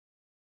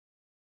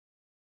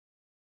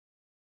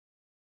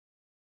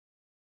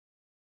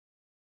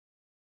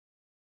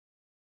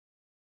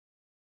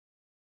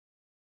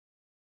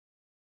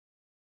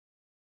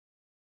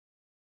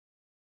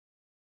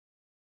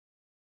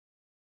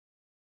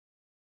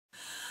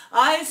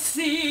I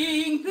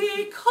sing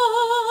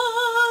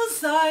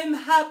because I'm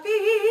happy,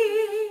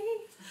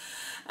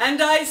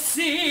 and I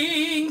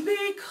sing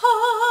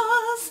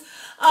because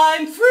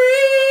I'm free.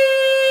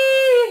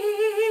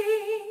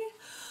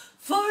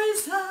 For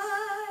his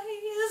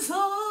eye is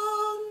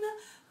on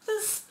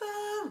the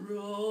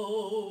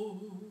sparrow,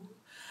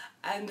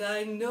 and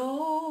I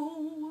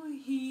know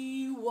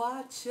he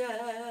watches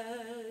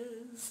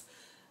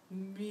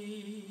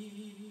me.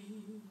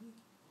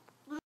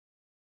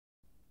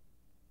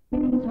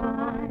 In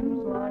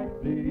times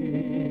like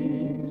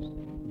these,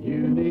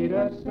 you need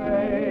a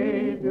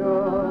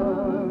Savior.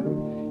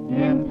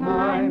 In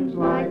times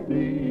like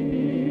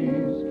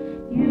these,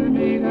 you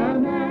need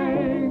an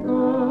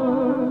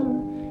anchor.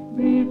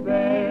 Be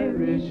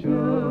very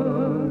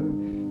sure,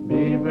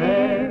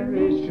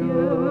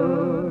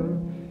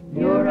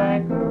 your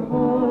anchor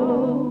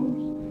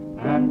holds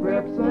and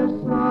grips a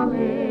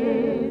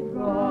solid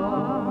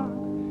rock.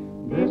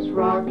 This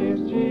rock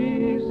is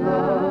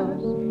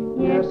Jesus.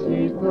 Yes,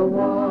 he's the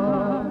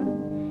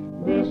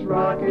one. This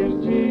rock is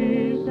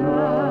Jesus,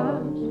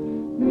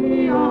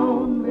 the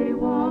only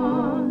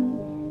one.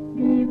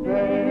 Be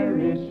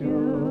very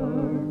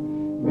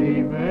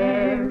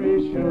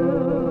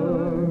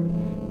sure,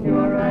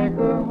 your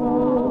anchor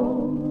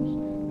holds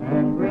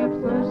and grips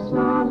the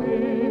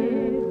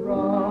solid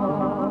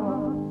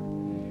rock.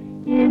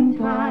 In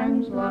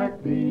times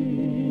like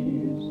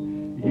these,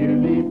 you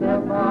need the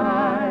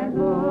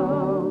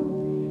Bible.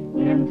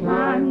 In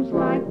times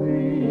like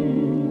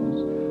these,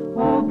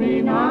 oh,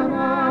 be not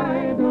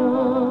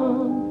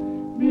idle.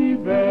 Be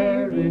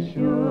very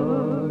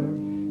sure,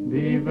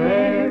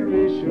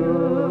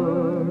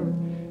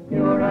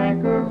 your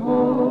anchor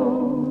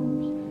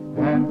holds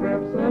and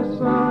grips the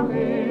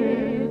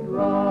solid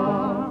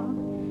rock.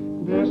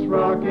 This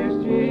rock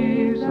is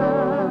Jesus,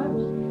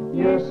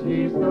 yes,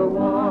 he's the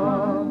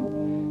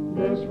one.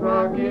 This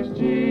rock is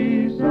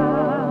Jesus,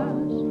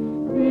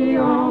 the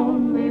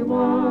only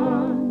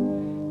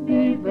one.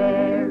 Be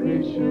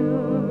very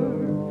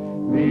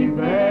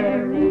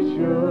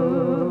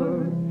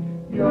sure,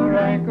 your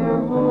anchor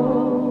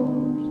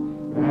holds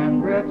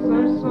and grips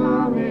a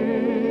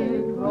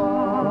solid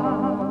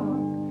rock.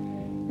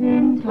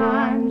 In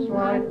times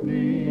like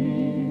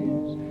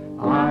these,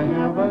 I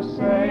have a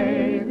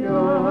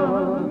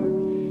Savior.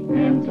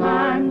 In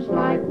times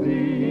like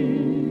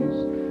these,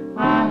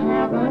 I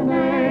have an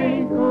anchor.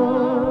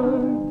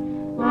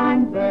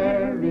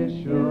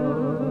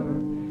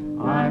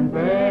 I'm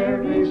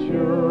very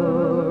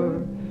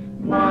sure,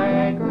 my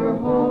anchor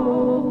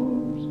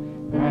holds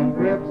and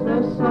grips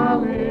the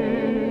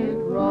solid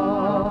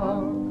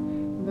rock.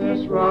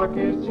 This rock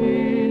is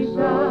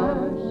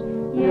Jesus,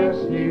 yes,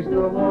 he's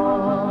the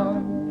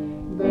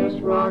one.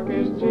 This rock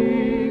is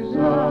Jesus,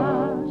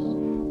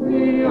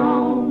 the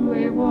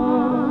only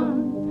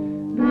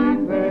one. Be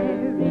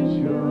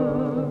very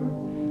sure,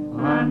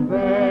 I'm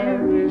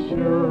very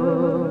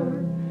sure,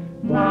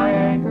 my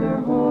anchor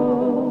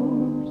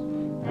holds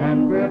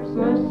and grips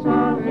the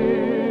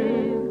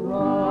solid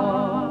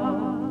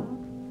rock.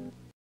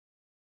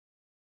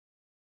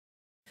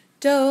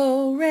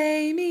 Do,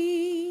 re,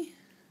 mi.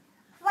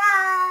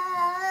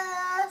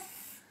 Fa,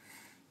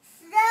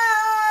 sol,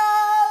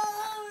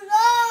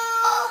 la,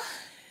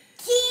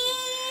 ti.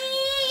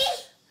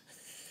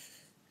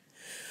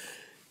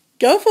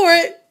 Go for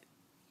it.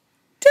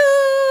 Do.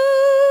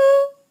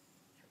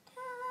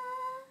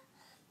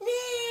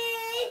 Mi,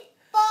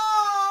 fa,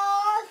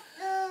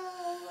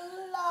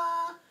 sol, la,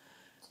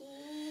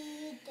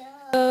 ti, do.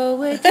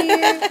 Oh, a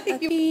deer, a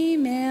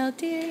female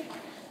deer.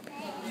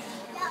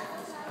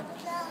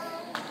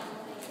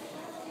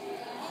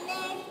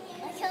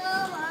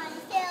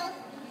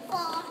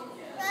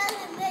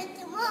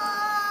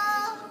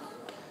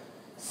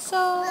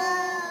 So,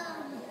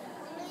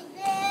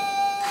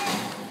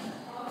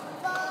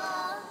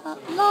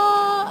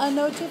 la, a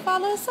note to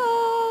follow.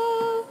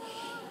 So,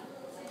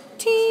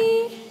 T,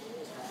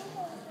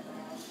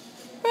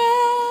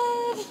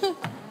 red.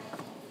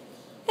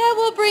 That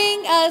will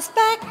bring us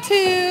back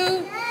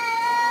to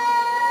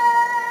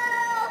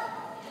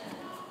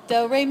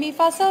do, re, mi,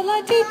 fa, sol,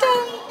 la, ti,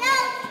 do.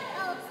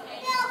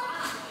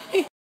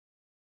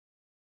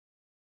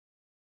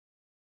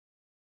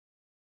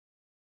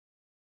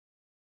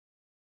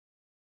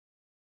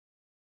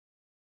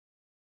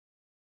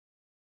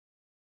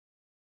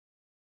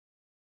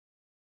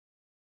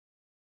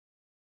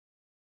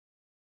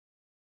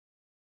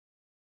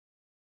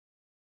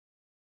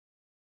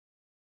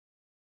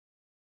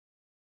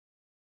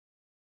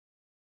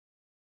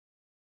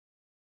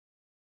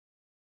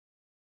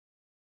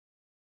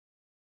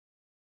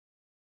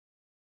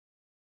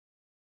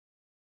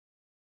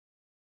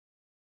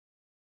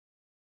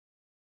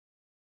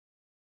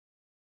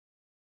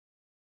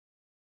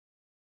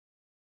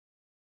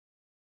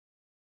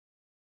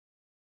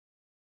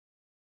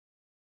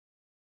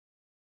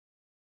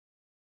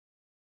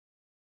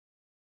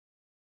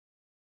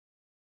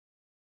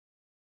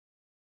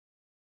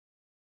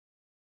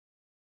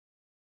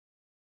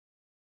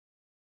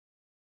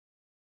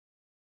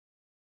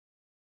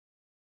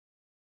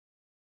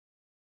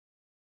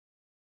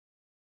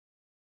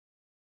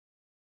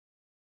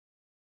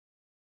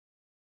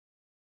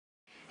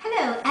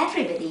 Hello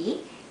everybody!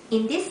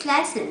 In this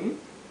lesson,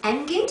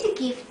 I'm going to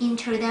give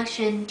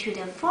introduction to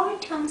the 4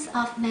 tones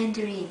of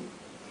Mandarin.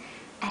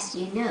 As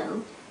you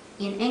know,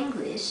 in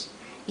English,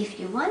 if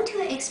you want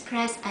to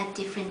express a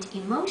different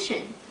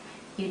emotion,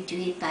 you do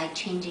it by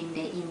changing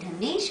the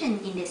intonation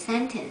in the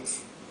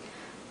sentence.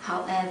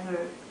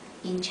 However,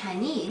 in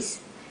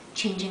Chinese,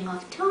 changing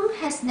of tone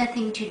has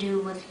nothing to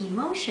do with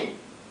emotion.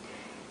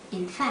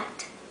 In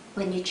fact,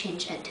 when you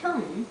change a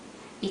tone,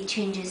 it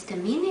changes the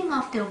meaning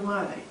of the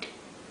word.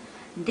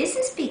 This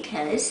is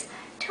because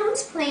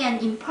tones play an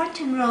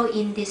important role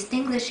in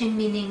distinguishing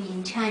meaning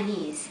in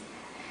Chinese.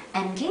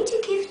 I'm going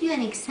to give you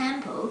an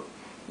example.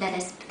 Let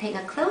us take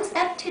a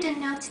close-up to the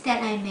notes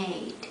that I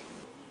made.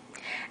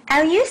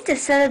 I'll use the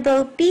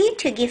syllable B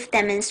to give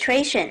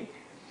demonstration.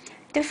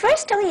 The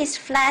first tone is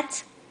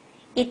flat.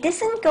 It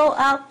doesn't go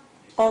up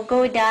or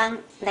go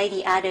down like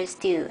the others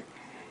do.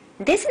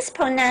 This is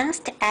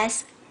pronounced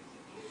as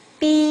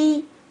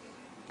B,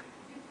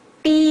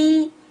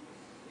 B.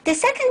 The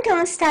second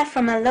tone starts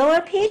from a lower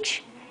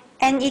pitch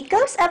and it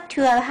goes up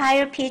to a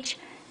higher pitch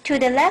to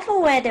the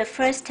level where the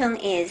first tone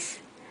is.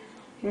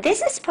 This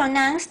is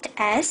pronounced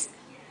as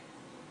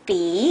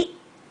B,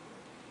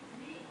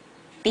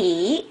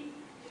 B.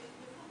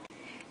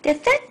 The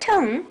third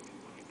tone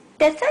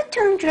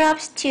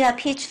drops to a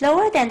pitch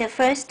lower than the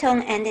first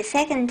tone and the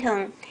second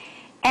tone,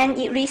 and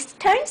it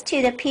returns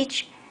to the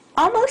pitch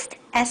almost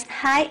as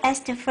high as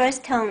the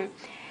first tone,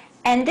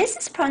 and this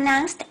is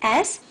pronounced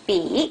as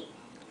B.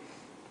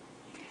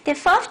 The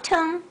fourth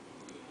tone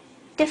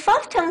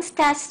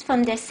starts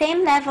from the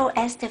same level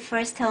as the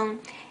first tone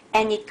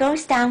and it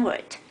goes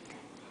downward.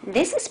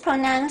 This is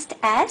pronounced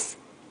as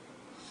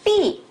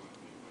B.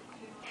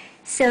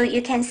 So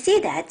you can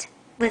see that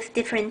with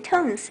different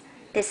tones,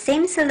 the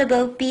same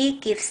syllable B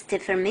gives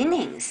different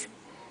meanings.